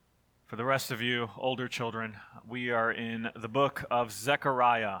For the rest of you, older children, we are in the book of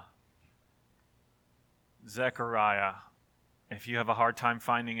Zechariah. Zechariah. If you have a hard time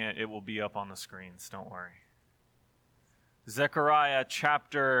finding it, it will be up on the screens. Don't worry. Zechariah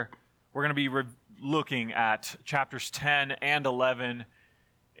we're going to be looking at chapters 10 and 11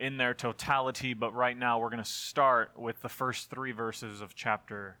 in their totality, but right now we're going to start with the first 3 verses of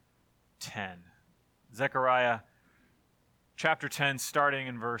chapter 10. Zechariah chapter 10, starting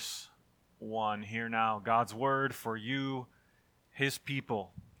in verse 1. Hear now God's word for you, his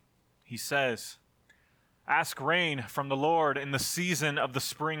people. He says, "Ask rain from the Lord in the season of the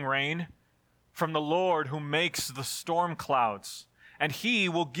spring rain, from the Lord who makes the storm clouds, and he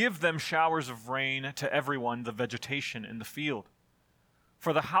will give them showers of rain to everyone, the vegetation in the field.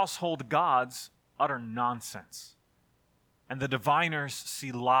 For the household gods utter nonsense, and the diviners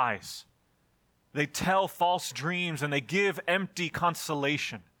see lies. They tell false dreams, and they give empty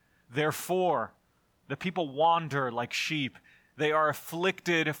consolation. Therefore, the people wander like sheep. They are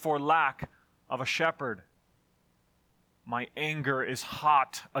afflicted for lack of a shepherd. My anger is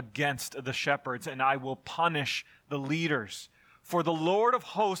hot against the shepherds, and I will punish the leaders. For the Lord of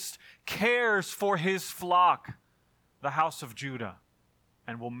hosts cares for his flock, the house of Judah,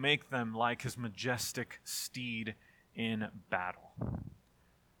 and will make them like his majestic steed in battle.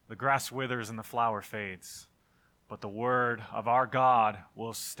 The grass withers and the flower fades, but the word of our God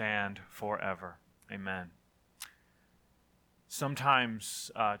will stand forever." Amen.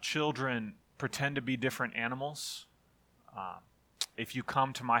 Sometimes children pretend to be different animals. If you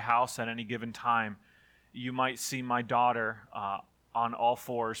come to my house at any given time, you might see my daughter on all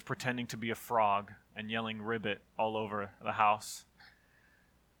fours pretending to be a frog and yelling "ribbit" all over the house.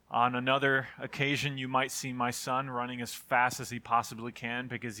 On another occasion, you might see my son running as fast as he possibly can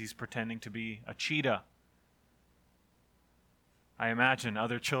because he's pretending to be a cheetah. I imagine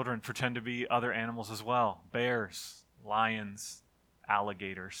other children pretend to be other animals as well: bears, lions,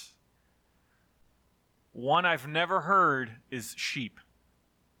 alligators. One I've never heard is sheep.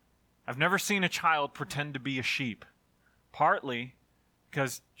 I've never seen a child pretend to be a sheep, partly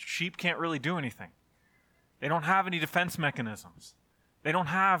because sheep can't really do anything. They don't have any defense mechanisms. They don't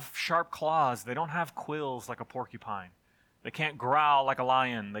have sharp claws. They don't have quills like a porcupine. They can't growl like a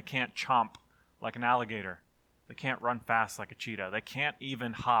lion. They can't chomp like an alligator. They can't run fast like a cheetah. They can't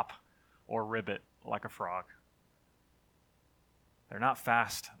even hop or ribbit like a frog. They're not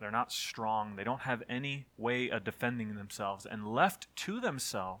fast. They're not strong. They don't have any way of defending themselves. And left to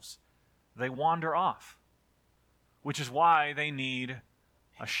themselves, they wander off, which is why they need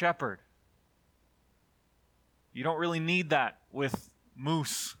a shepherd. You don't really need that with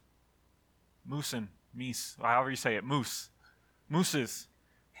moose, however you say it, mooses,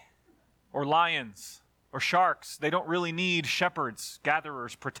 or lions, or sharks. They don't really need shepherds,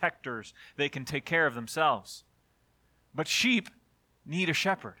 gatherers, protectors. They can take care of themselves. But sheep need a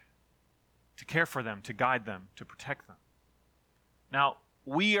shepherd to care for them, to guide them, to protect them. Now,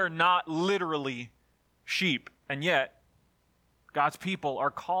 we are not literally sheep, and yet God's people are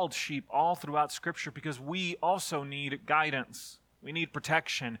called sheep all throughout Scripture because we also need guidance. We need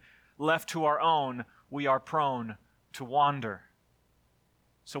protection. Left to our own, we are prone to wander.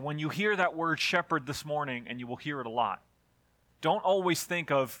 So when you hear that word shepherd this morning, and you will hear it a lot, don't always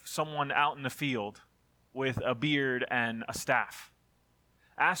think of someone out in the field with a beard and a staff.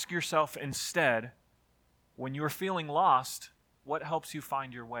 Ask yourself instead, when you're feeling lost, what helps you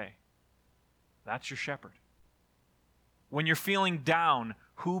find your way? That's your shepherd. When you're feeling down,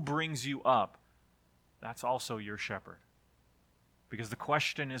 who brings you up? That's also your shepherd. Because the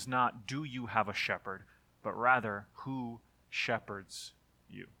question is not, do you have a shepherd, but rather, who shepherds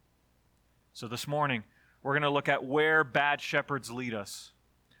you? So this morning, we're going to look at where bad shepherds lead us.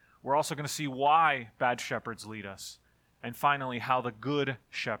 We're also going to see why bad shepherds lead us. And finally, how the good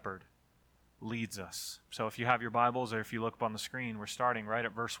shepherd leads us. So if you have your Bibles, or if you look up on the screen, we're starting right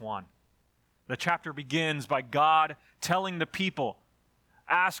at verse 1. The chapter begins by God telling the people,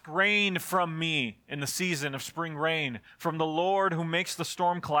 "Ask rain from me in the season of spring rain, from the Lord who makes the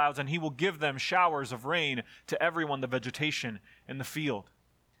storm clouds, and he will give them showers of rain to everyone, the vegetation in the field."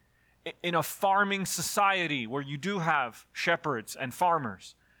 In a farming society where you do have shepherds and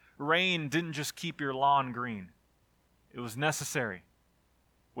farmers, rain didn't just keep your lawn green. It was necessary.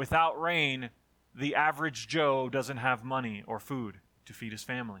 Without rain, the average Joe doesn't have money or food to feed his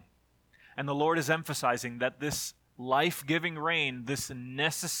family. And the Lord is emphasizing that this life-giving rain, this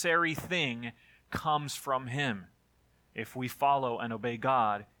necessary thing, comes from him. If we follow and obey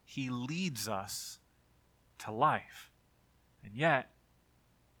God, he leads us to life. And yet,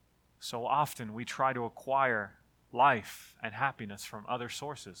 so often we try to acquire life and happiness from other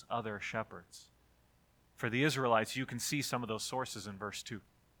sources, other shepherds. For the Israelites, you can see some of those sources in verse 2.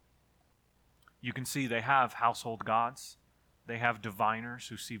 You can see they have household gods. They have diviners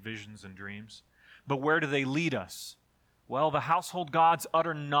who see visions and dreams. But where do they lead us? Well, the household gods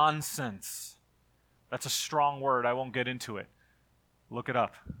utter nonsense. That's a strong word. I won't get into it. Look it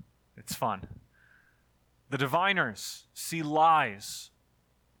up. It's fun. The diviners see lies.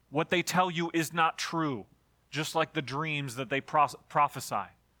 What they tell you is not true, just like the dreams that they prophesy.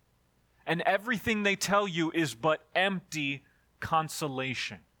 And everything they tell you is but empty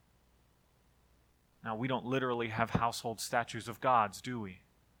consolation. Now, we don't literally have household statues of gods, do we?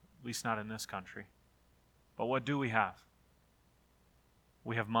 At least not in this country. But what do we have?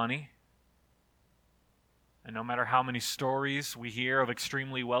 We have money. And no matter how many stories we hear of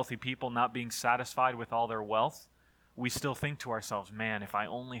extremely wealthy people not being satisfied with all their wealth, we still think to ourselves, man, if I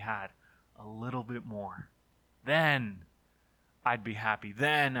only had a little bit more, then I'd be happy.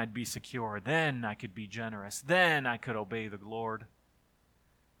 Then I'd be secure. Then I could be generous. Then I could obey the Lord.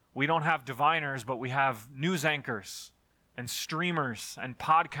 We don't have diviners, but we have news anchors and streamers and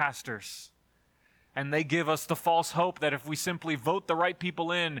podcasters. And they give us the false hope that if we simply vote the right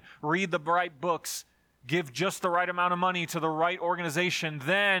people in, read the right books, give just the right amount of money to the right organization,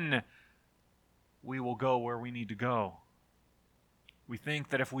 then we will go where we need to go. We think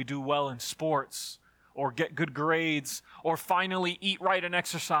that if we do well in sports, or get good grades, or finally eat right and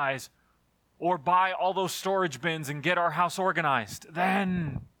exercise, or buy all those storage bins and get our house organized,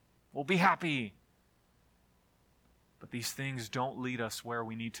 then we'll be happy. But these things don't lead us where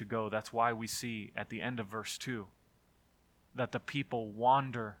we need to go. That's why we see at the end of verse 2 that the people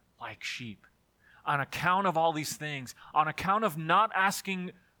wander like sheep. On account of all these things, on account of not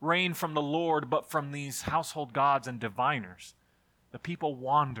asking rain from the Lord, but from these household gods and diviners, the people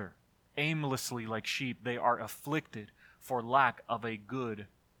wander aimlessly like sheep. They are afflicted for lack of a good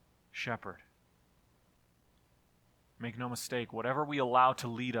shepherd. Make no mistake, whatever we allow to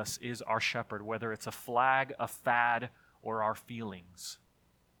lead us is our shepherd, whether it's a flag, a fad, or our feelings.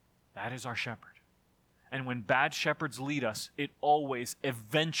 That is our shepherd. And when bad shepherds lead us, it always,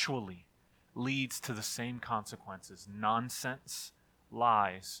 eventually, leads to the same consequences: nonsense,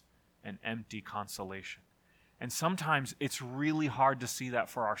 lies, and empty consolation. And sometimes it's really hard to see that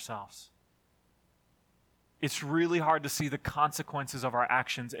for ourselves. It's really hard to see the consequences of our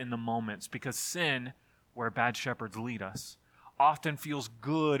actions in the moments, because sin, where bad shepherds lead us, often feels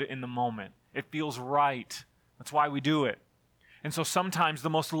good in the moment. It feels right. That's why we do it. And so sometimes the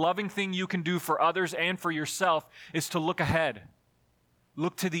most loving thing you can do for others and for yourself is to look ahead.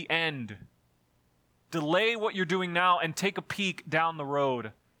 Look to the end. Delay what you're doing now and take a peek down the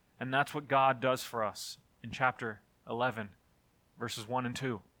road. And that's what God does for us in chapter 11, verses 1 and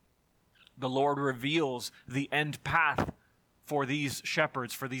 2. The Lord reveals the end path for these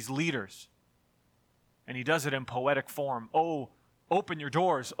shepherds, for these leaders. And he does it in poetic form. Oh, open your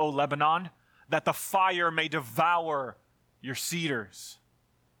doors, O Lebanon, that the fire may devour your cedars.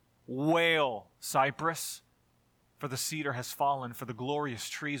 Wail, Cypress, for the cedar has fallen, for the glorious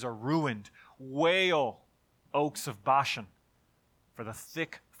trees are ruined. Wail, oaks of Bashan, for the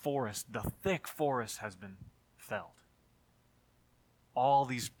thick forest has been felled. All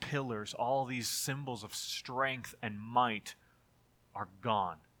these pillars, all these symbols of strength and might are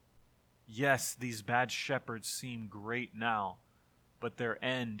gone. Yes, these bad shepherds seem great now, but their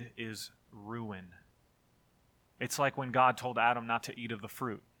end is ruin. It's like when God told Adam not to eat of the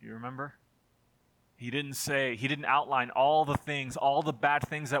fruit. You remember? He didn't outline all the things, all the bad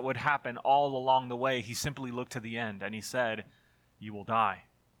things that would happen all along the way. He simply looked to the end and he said, you will die.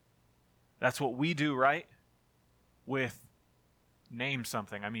 That's what we do, right? With, name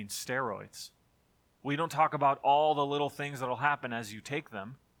something, steroids. We don't talk about all the little things that will happen as you take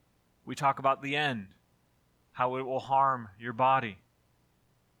them. We talk about the end, how it will harm your body.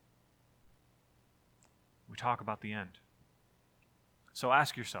 We talk about the end. So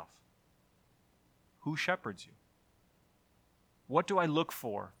ask yourself, who shepherds you? What do I look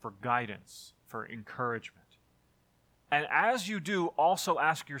for guidance, for encouragement? And as you do, also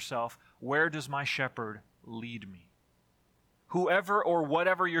ask yourself, where does my shepherd lead me? Whoever or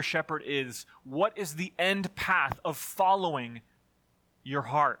whatever your shepherd is, what is the end path of following your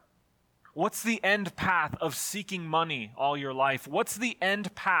heart? What's the end path of seeking money all your life? What's the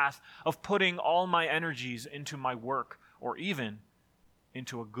end path of putting all my energies into my work, or even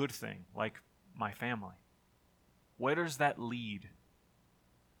into a good thing like my family? Where does that lead?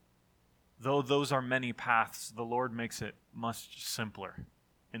 Though those are many paths, the Lord makes it much simpler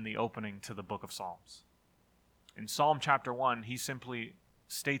in the opening to the book of Psalms. In Psalm chapter 1, he simply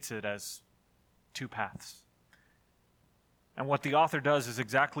states it as two paths. And what the author does is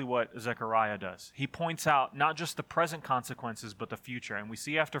exactly what Zechariah does. He points out not just the present consequences, but the future. And we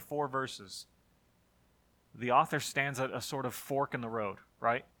see after 4 verses, the author stands at a sort of fork in the road,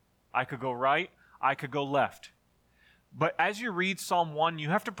 right? I could go right, I could go left. But as you read Psalm 1, you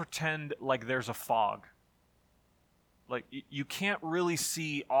have to pretend like there's a fog. Like you can't really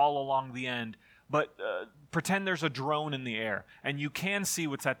see all along the end, but pretend there's a drone in the air, and you can see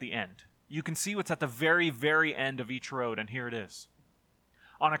what's at the end. You can see what's at the very, very end of each road, and here it is.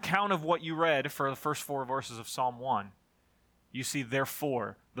 On account of what you read for the first 4 verses of Psalm 1, you see,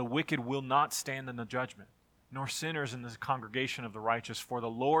 therefore, the wicked will not stand in the judgment, nor sinners in the congregation of the righteous, for the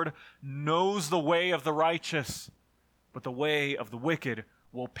Lord knows the way of the righteous, but the way of the wicked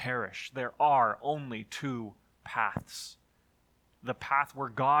will perish. There are only 2 paths. The path where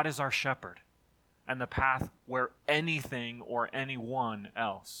God is our shepherd, and the path where anything or anyone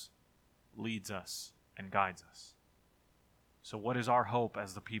else leads us and guides us. So what is our hope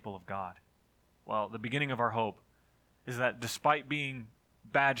as the people of God? Well, the beginning of our hope is that despite being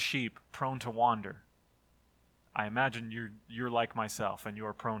bad sheep prone to wander, I imagine you're like myself and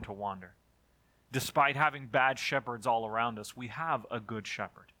you're prone to wander. Despite having bad shepherds all around us, we have a good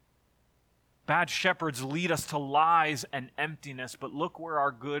shepherd. Bad shepherds lead us to lies and emptiness, but look where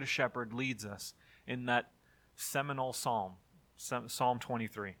our good shepherd leads us in that seminal psalm, Psalm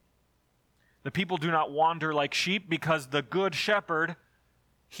 23. The people do not wander like sheep because the good shepherd,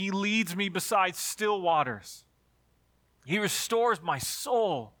 he leads me beside still waters. He restores my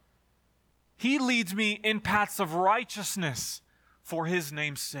soul. He leads me in paths of righteousness for his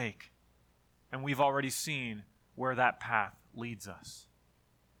name's sake. And we've already seen where that path leads us.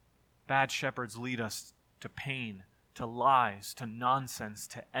 Bad shepherds lead us to pain, to lies, to nonsense,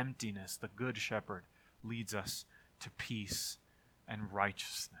 to emptiness. The good shepherd leads us to peace and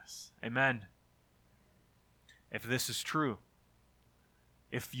righteousness. Amen. If this is true,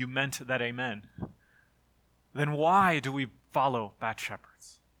 if you meant that amen, then why do we follow bad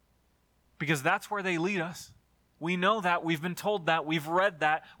shepherds? Because that's where they lead us. We know that, we've been told that, we've read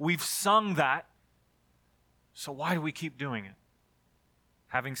that, we've sung that. So why do we keep doing it?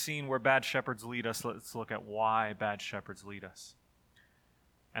 Having seen where bad shepherds lead us, let's look at why bad shepherds lead us.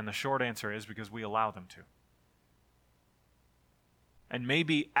 And the short answer is because we allow them to. And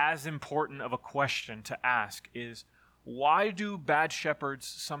maybe as important of a question to ask is, why do bad shepherds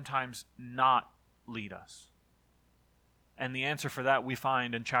sometimes not lead us? And the answer for that we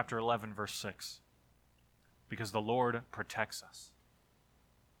find in chapter 11, verse 6. Because the Lord protects us.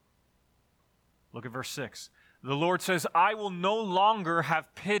 Look at verse 6. The Lord says, I will no longer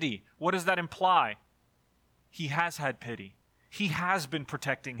have pity. What does that imply? He has had pity. He has been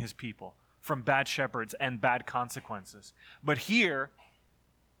protecting his people from bad shepherds and bad consequences. But here,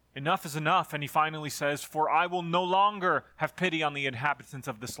 enough is enough, and he finally says, for I will no longer have pity on the inhabitants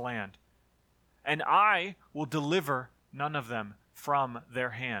of this land, and I will deliver none of them from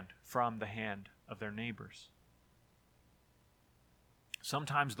their hand, from the hand of their neighbors.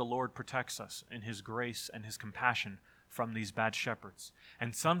 Sometimes the Lord protects us in his grace and his compassion from these bad shepherds.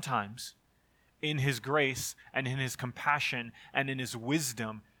 And sometimes, in his grace and in his compassion and in his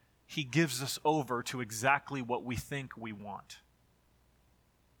wisdom, he gives us over to exactly what we think we want.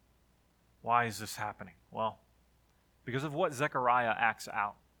 Why is this happening? Well, because of what Zechariah acts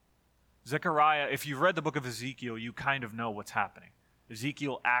out. Zechariah, if you've read the book of Ezekiel, you kind of know what's happening.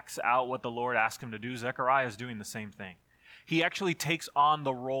 Ezekiel acts out what the Lord asked him to do. Zechariah is doing the same thing. He actually takes on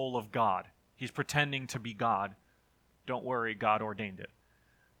the role of God. He's pretending to be God. Don't worry, God ordained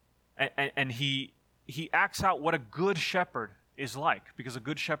it. And he acts out what a good shepherd is like, because a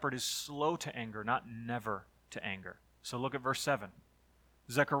good shepherd is slow to anger, not never to anger. So look at verse 7.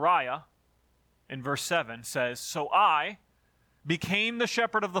 Zechariah, in verse 7, says, so I became the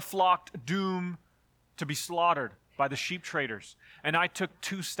shepherd of the flock, doomed to be slaughtered by the sheep traders. And I took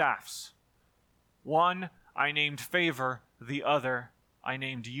 2 staffs. One I named Favor, the other I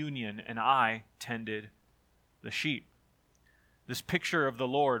named Union, and I tended the sheep. This picture of the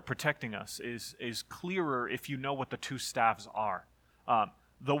Lord protecting us is clearer if you know what the 2 staffs are.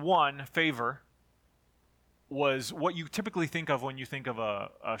 The one, Favor, was what you typically think of when you think of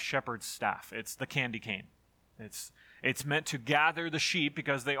a shepherd's staff. It's the candy cane. It's meant to gather the sheep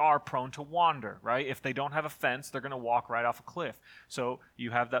because they are prone to wander, right? If they don't have a fence, they're going to walk right off a cliff. So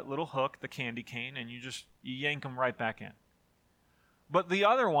you have that little hook, the candy cane, and you yank them right back in. But the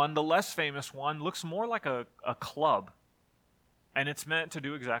other one, the less famous one, looks more like a club. And it's meant to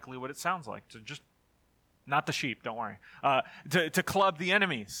do exactly what it sounds like, to just, not the sheep, don't worry, to club the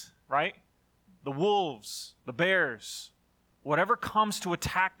enemies, right? The wolves, the bears, whatever comes to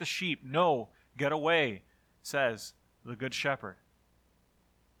attack the sheep, no, get away, says the Good Shepherd.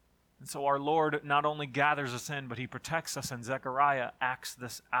 And so our Lord not only gathers us in, but he protects us, and Zechariah acts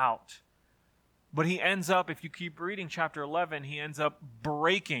this out. But he ends up, if you keep reading chapter 11, he ends up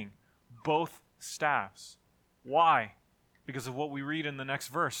breaking both staffs. Why? Because of what we read in the next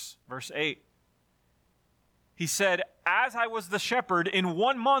verse, verse 8. He said, "As I was the shepherd, in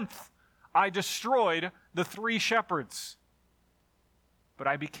 1 month I destroyed the 3 shepherds. But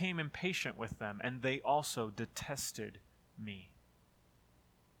I became impatient with them, and they also detested me."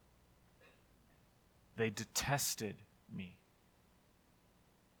 They detested me.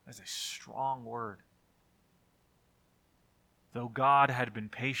 That's a strong word. Though God had been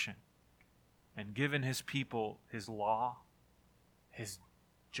patient and given his people his law, his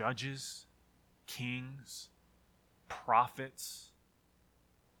judges, kings, prophets,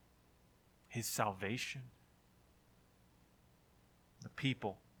 his salvation, the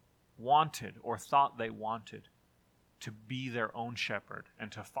people wanted or thought they wanted to be their own shepherd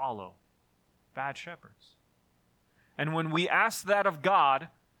and to follow bad shepherds. And when we ask that of God,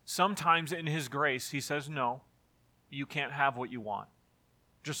 sometimes in his grace, he says, no, you can't have what you want.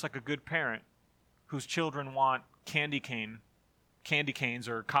 Just like a good parent whose children want candy canes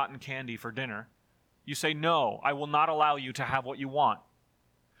or cotton candy for dinner. You say, no, I will not allow you to have what you want.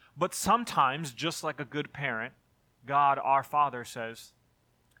 But sometimes, just like a good parent, God, our Father, says,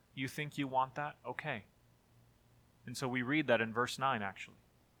 you think you want that? Okay. And so we read that in verse 9, actually.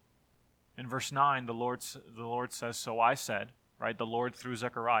 In verse 9, the Lord says, so I said, right? The Lord through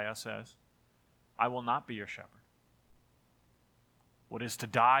Zechariah says, I will not be your shepherd. What is to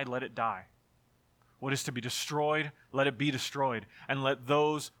die, let it die. What is to be destroyed, let it be destroyed. And let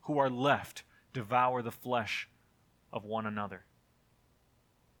those who are left devour the flesh of one another.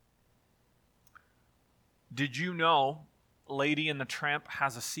 Did you know Lady and the Tramp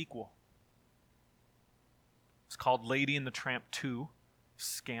has a sequel? It's called Lady and the Tramp 2,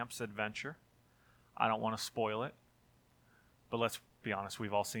 Scamp's Adventure. I don't want to spoil it, but let's be honest,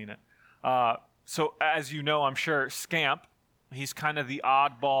 we've all seen it. So as you know, I'm sure, Scamp, he's kind of the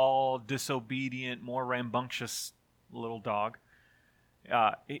oddball, disobedient, more rambunctious little dog.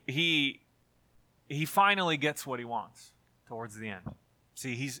 He finally gets what he wants towards the end.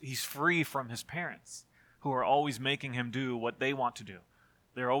 See, he's free from his parents, who are always making him do what they want to do.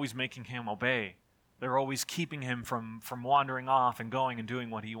 They're always making him obey. They're always keeping him from wandering off and going and doing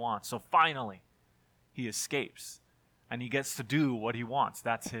what he wants. So finally, he escapes, and he gets to do what he wants.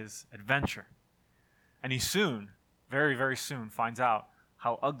 That's his adventure. And he soon, very, very soon, finds out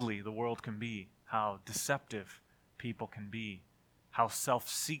how ugly the world can be, how deceptive people can be, how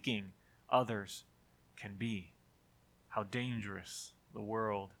self-seeking others can be, how dangerous the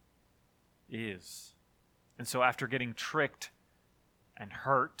world is. And so after getting tricked and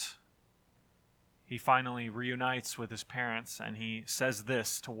hurt, he finally reunites with his parents, and he says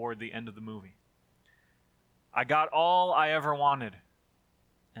this toward the end of the movie. I got all I ever wanted,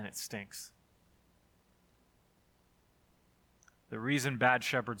 and it stinks. The reason bad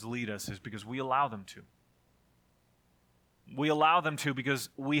shepherds lead us is because we allow them to. We allow them to because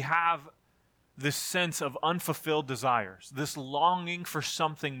we have this sense of unfulfilled desires, this longing for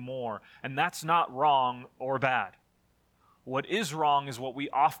something more, and that's not wrong or bad. What is wrong is what we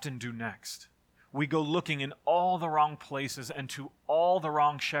often do next. We go looking in all the wrong places and to all the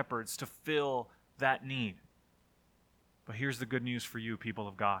wrong shepherds to fill that need. But here's the good news for you, people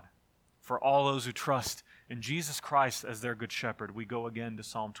of God. For all those who trust in Jesus Christ as their good shepherd, we go again to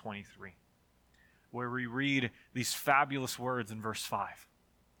Psalm 23, where we read these fabulous words in verse 5.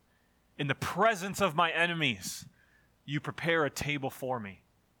 In the presence of my enemies, you prepare a table for me.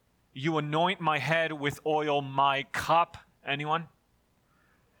 You anoint my head with oil, my cup. Anyone?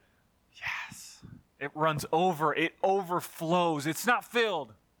 Yes. It runs over. It overflows. It's not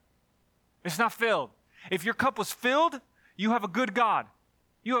filled. It's not filled. If your cup was filled, you have a good God.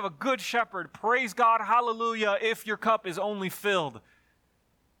 You have a good shepherd. Praise God. Hallelujah. If your cup is only filled.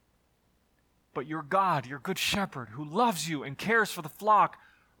 But your God, your good shepherd, who loves you and cares for the flock,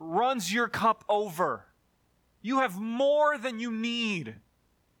 runs your cup over. You have more than you need.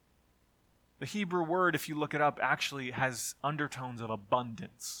 The Hebrew word, if you look it up, actually has undertones of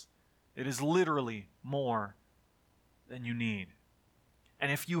abundance. It is literally more than you need.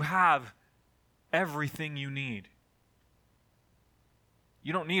 And if you have everything you need,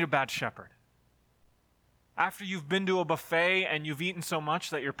 you don't need a bad shepherd. After you've been to a buffet and you've eaten so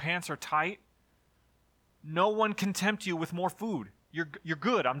much that your pants are tight, no one can tempt you with more food. You're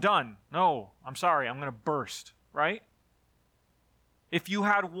good, I'm done. No, I'm sorry, I'm going to burst, right? If you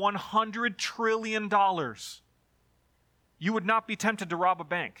had $100 trillion, you would not be tempted to rob a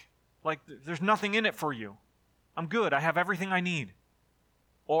bank. Like, there's nothing in it for you. I'm good. I have everything I need.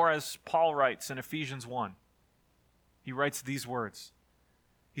 Or as Paul writes in Ephesians 1, he writes these words.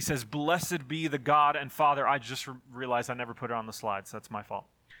 He says, "Blessed be the God and Father." I just realized I never put it on the slides. That's my fault.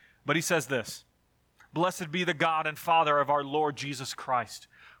 But he says this, "Blessed be the God and Father of our Lord Jesus Christ,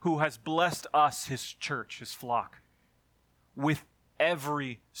 who has blessed us, his church, his flock, with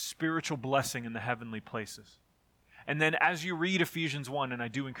every spiritual blessing in the heavenly places." And then as you read Ephesians 1, and I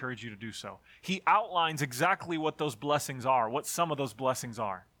do encourage you to do so, he outlines exactly what those blessings are, what some of those blessings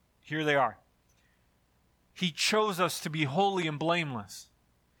are. Here they are. He chose us to be holy and blameless.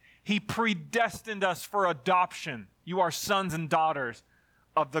 He predestined us for adoption. You are sons and daughters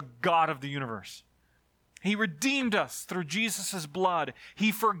of the God of the universe. He redeemed us through Jesus' blood.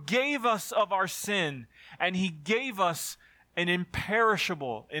 He forgave us of our sin, and he gave us an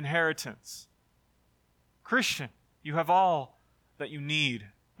imperishable inheritance. Christian, you have all that you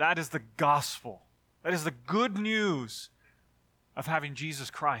need. That is the gospel. That is the good news of having Jesus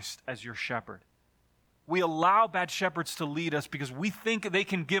Christ as your shepherd. We allow bad shepherds to lead us because we think they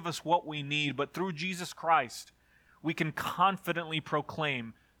can give us what we need, but through Jesus Christ, we can confidently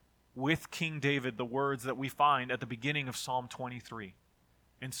proclaim with King David the words that we find at the beginning of Psalm 23.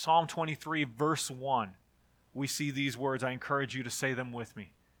 In Psalm 23, verse 1, we see these words. I encourage you to say them with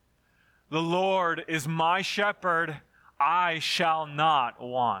me. "The Lord is my shepherd, I shall not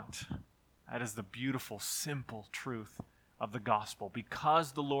want." That is the beautiful, simple truth of the gospel.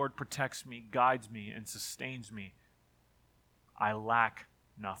 Because the Lord protects me, guides me, and sustains me, I lack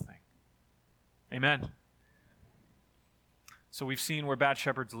nothing. Amen. So we've seen where bad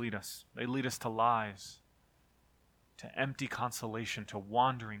shepherds lead us. They lead us to lies, to empty consolation, to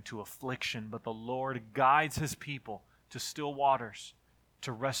wandering, to affliction. But the Lord guides his people to still waters,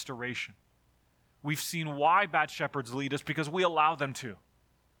 to restoration. We've seen why bad shepherds lead us, because we allow them to.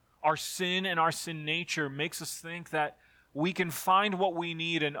 Our sin and our sin nature makes us think that we can find what we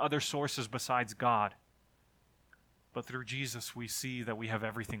need in other sources besides God. But through Jesus, we see that we have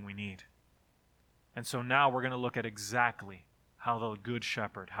everything we need. And so now we're going to look at exactly how the Good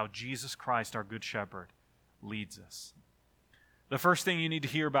Shepherd, how Jesus Christ, our Good Shepherd, leads us. The first thing you need to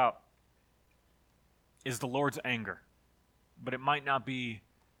hear about is the Lord's anger. But it might not be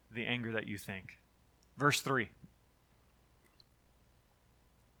the anger that you think. Verse 3.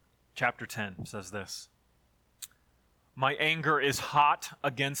 Chapter 10 says this. "My anger is hot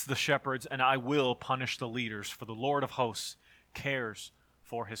against the shepherds, and I will punish the leaders, for the Lord of hosts cares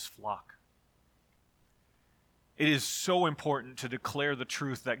for his flock." It is so important to declare the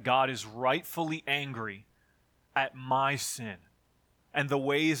truth that God is rightfully angry at my sin and the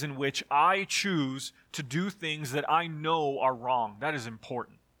ways in which I choose to do things that I know are wrong. That is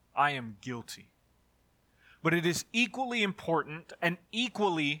important. I am guilty. But it is equally important and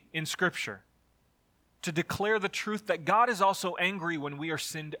equally in Scripture to declare the truth that God is also angry when we are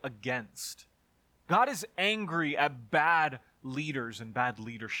sinned against. God is angry at bad leaders and bad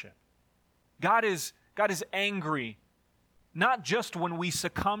leadership. God is angry not just when we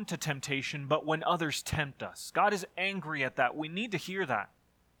succumb to temptation, but when others tempt us. God is angry at that. We need to hear that.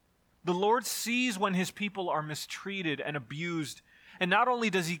 The Lord sees when his people are mistreated and abused, and not only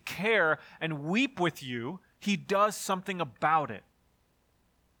does he care and weep with you, he does something about it.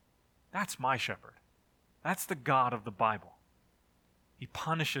 That's my shepherd. That's the God of the Bible. He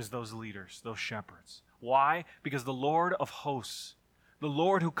punishes those leaders, those shepherds. Why? Because the Lord of hosts, the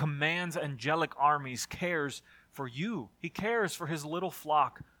Lord who commands angelic armies, cares for you. He cares for his little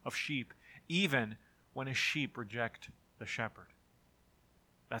flock of sheep, even when his sheep reject the shepherd.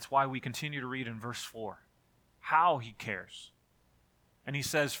 That's why we continue to read in verse 4 how he cares. And he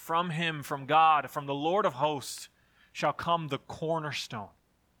says, "From him, from God, from the Lord of hosts, shall come the cornerstone.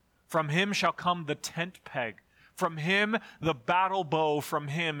 From him shall come the tent peg. From him the battle bow. From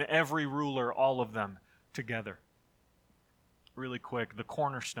him every ruler, all of them together." Really quick, the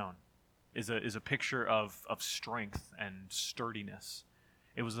cornerstone is a picture of strength and sturdiness.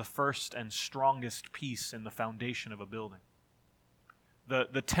 It was the first and strongest piece in the foundation of a building.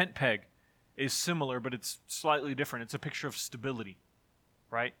 The tent peg is similar, but it's slightly different. It's a picture of stability,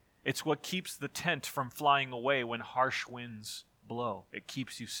 right? It's what keeps the tent from flying away when harsh winds blow. It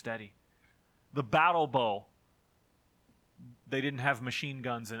keeps you steady. The battle bow, they didn't have machine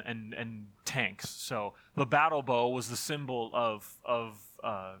guns and tanks, so the battle bow was the symbol of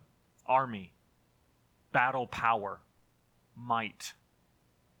army, battle power, might.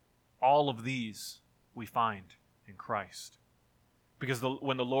 All of these we find in Christ. Because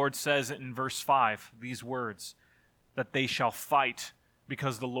when the Lord says in verse 5 these words, that they shall fight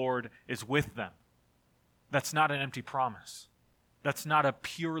because the Lord is with them, that's not an empty promise. That's not a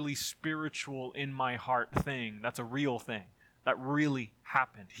purely spiritual in my heart thing. That's a real thing. That really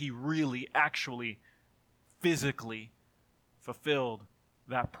happened. He really, actually, physically fulfilled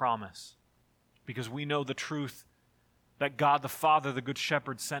that promise. Because we know the truth that God the Father, the Good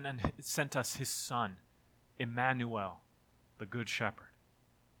Shepherd, sent us his Son, Emmanuel, the Good Shepherd.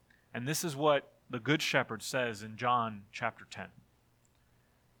 And this is what the Good Shepherd says in John chapter 10.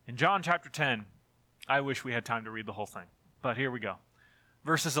 In John chapter 10, I wish we had time to read the whole thing, but here we go.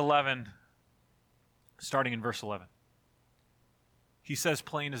 Verses 11, starting in verse 11. He says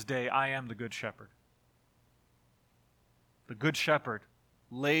plain as day, I am the Good Shepherd. The Good Shepherd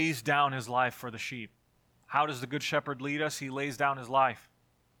lays down his life for the sheep. How does the Good Shepherd lead us? He lays down his life.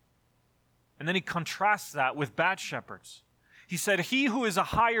 And then he contrasts that with bad shepherds. He said, he who is a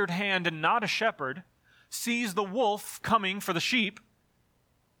hired hand and not a shepherd sees the wolf coming for the sheep,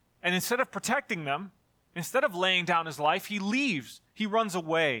 and instead of protecting them, instead of laying down his life, he leaves. He runs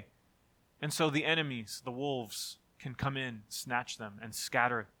away. And so the enemies, the wolves, can come in, snatch them, and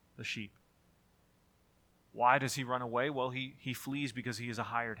scatter the sheep. Why does he run away? Well, he flees because he is a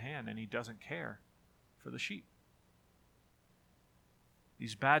hired hand and he doesn't care for the sheep.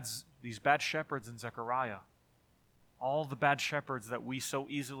 These bad shepherds in Zechariah, all the bad shepherds that we so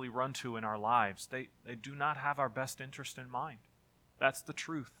easily run to in our lives, they do not have our best interest in mind. That's the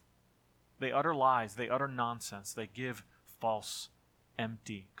truth. They utter lies. They utter nonsense. They give false,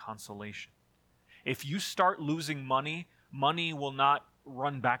 empty consolation. If you start losing money, money will not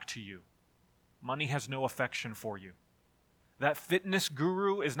run back to you. Money has no affection for you. That fitness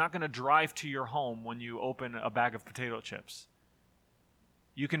guru is not going to drive to your home when you open a bag of potato chips.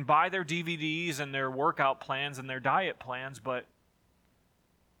 You can buy their DVDs and their workout plans and their diet plans, but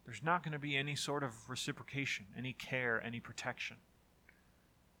there's not going to be any sort of reciprocation, any care, any protection.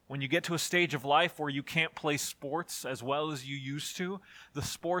 When you get to a stage of life where you can't play sports as well as you used to, the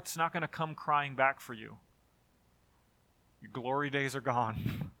sport's not going to come crying back for you. Your glory days are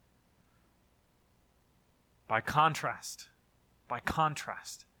gone. By contrast,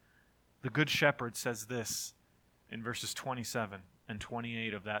 the Good Shepherd says this in verses 27 and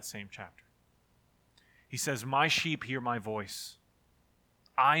 28 of that same chapter. He says, my sheep hear my voice.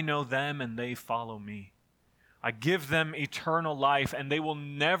 I know them and they follow me. I give them eternal life and they will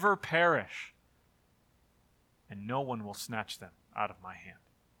never perish, and no one will snatch them out of my hand.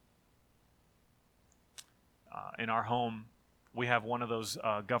 In our home, we have one of those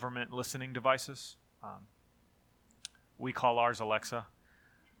government listening devices. We call ours Alexa.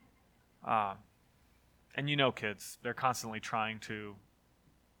 And you know kids, they're constantly trying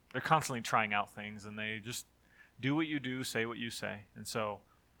out things, and they just do what you do, say what you say. And so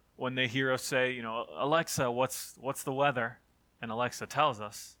when they hear us say, Alexa, what's the weather? And Alexa tells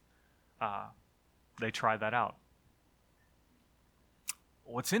us, they try that out.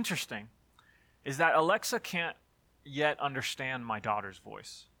 What's interesting is that Alexa can't yet understand my daughter's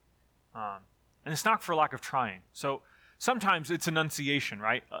voice. And it's not for lack of trying. So sometimes it's enunciation,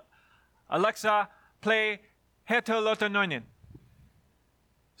 right? Alexa, play Hail to the Anointed.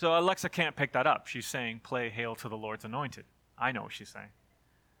 So Alexa can't pick that up. She's saying, play Hail to the Lord's Anointed. I know what she's saying.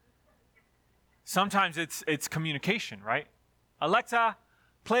 Sometimes it's communication, right? Alexa,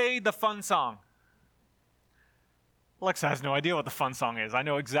 play the fun song. Alexa has no idea what the fun song is. I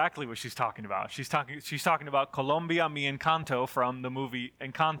know exactly what she's talking about. She's talking about Colombia Mi Encanto from the movie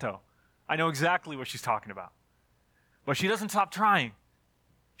Encanto. I know exactly what she's talking about. But she doesn't stop trying.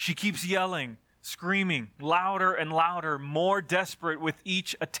 She keeps yelling, screaming, louder and louder, more desperate with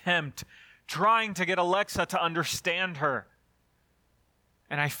each attempt, trying to get Alexa to understand her.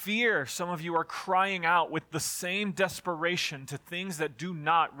 And I fear some of you are crying out with the same desperation to things that do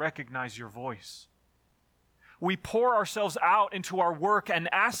not recognize your voice. We pour ourselves out into our work and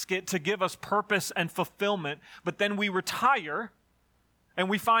ask it to give us purpose and fulfillment, but then we retire and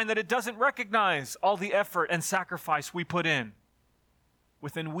we find that it doesn't recognize all the effort and sacrifice we put in.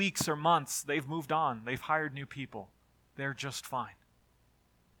 Within weeks or months, they've moved on. They've hired new people. They're just fine.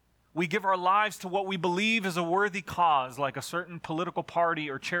 We give our lives to what we believe is a worthy cause, like a certain political party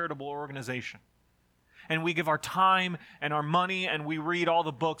or charitable organization. And we give our time and our money and we read all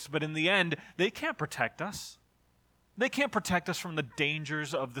the books, but in the end, they can't protect us. They can't protect us from the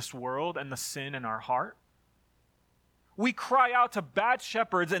dangers of this world and the sin in our heart. We cry out to bad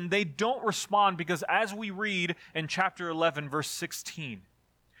shepherds and they don't respond because, as we read in chapter 11, verse 16,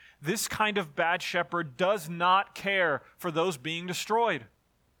 this kind of bad shepherd does not care for those being destroyed,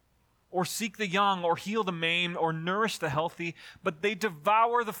 or seek the young, or heal the maimed, or nourish the healthy, but they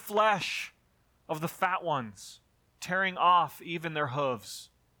devour the flesh of the fat ones, tearing off even their hooves.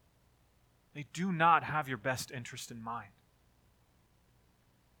 They do not have your best interest in mind.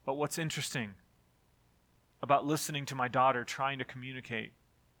 But what's interesting about listening to my daughter trying to communicate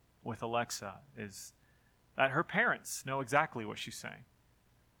with Alexa is that her parents know exactly what she's saying.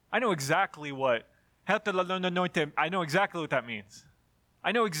 I know exactly what I know exactly what that means.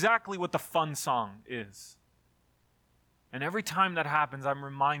 I know exactly what the fun song is. And every time that happens, I'm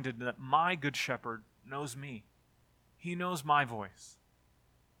reminded that my good shepherd knows me. He knows my voice.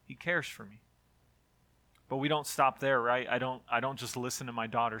 He cares for me. But we don't stop there, right? I don't just listen to my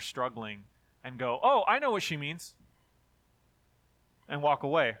daughter struggling and go, "Oh, I know what she means," and walk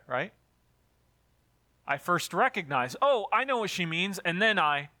away, right? I first recognize, "Oh, I know what she means," and then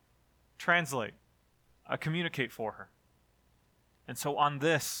I translate. I communicate for her. And so on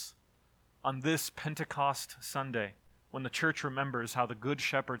this Pentecost Sunday, when the church remembers how the Good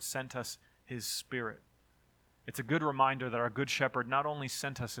Shepherd sent us his Spirit, it's a good reminder that our Good Shepherd not only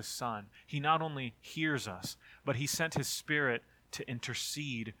sent us his Son, he not only hears us, but he sent his Spirit to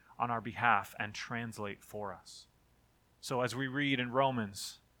intercede on our behalf and translate for us. So as we read in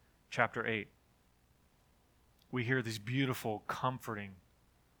Romans chapter 8, we hear these beautiful, comforting,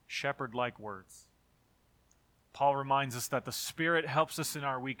 shepherd-like words. Paul reminds us that the Spirit helps us in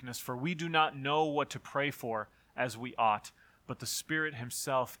our weakness, for we do not know what to pray for as we ought, but the Spirit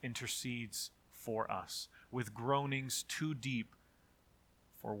himself intercedes for us with groanings too deep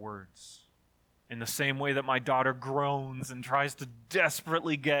for words. In the same way that my daughter groans and tries to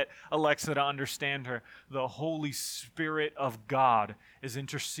desperately get Alexa to understand her, the Holy Spirit of God is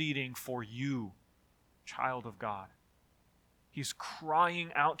interceding for you, child of God. He's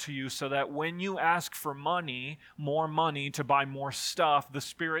crying out to you so that when you ask for money, more money to buy more stuff, the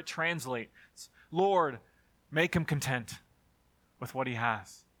Spirit translates. Lord, make him content with what he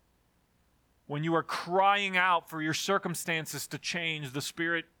has. When you are crying out for your circumstances to change, the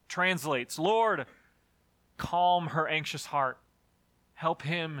Spirit translates. Lord, calm her anxious heart. Help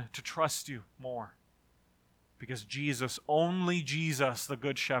him to trust you more. Because Jesus, only Jesus, the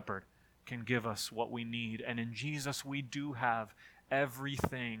Good Shepherd, can give us what we need. And in Jesus, we do have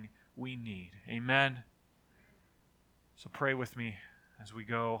everything we need. Amen? So pray with me as we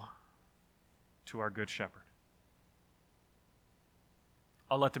go to our Good Shepherd.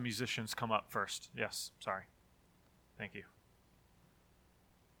 I'll let the musicians come up first. Yes, sorry. Thank you.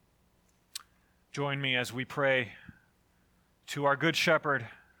 Join me as we pray to our Good Shepherd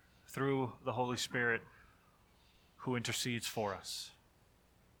through the Holy Spirit who intercedes for us.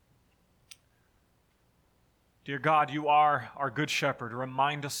 Dear God, you are our Good Shepherd.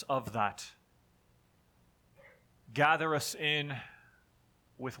 Remind us of that. Gather us in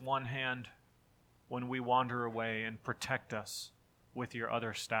with one hand when we wander away, and protect us with your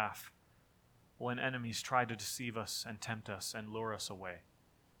other staff when enemies try to deceive us and tempt us and lure us away.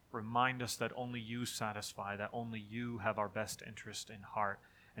 Remind us that only you satisfy, that only you have our best interest in heart,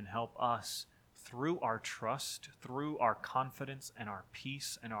 and help us through our trust, through our confidence and our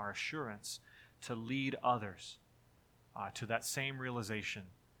peace and our assurance to lead others to that same realization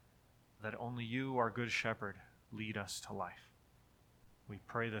that only you, our Good Shepherd, lead us to life. We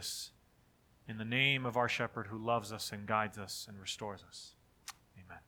pray this in the name of our Shepherd who loves us and guides us and restores us.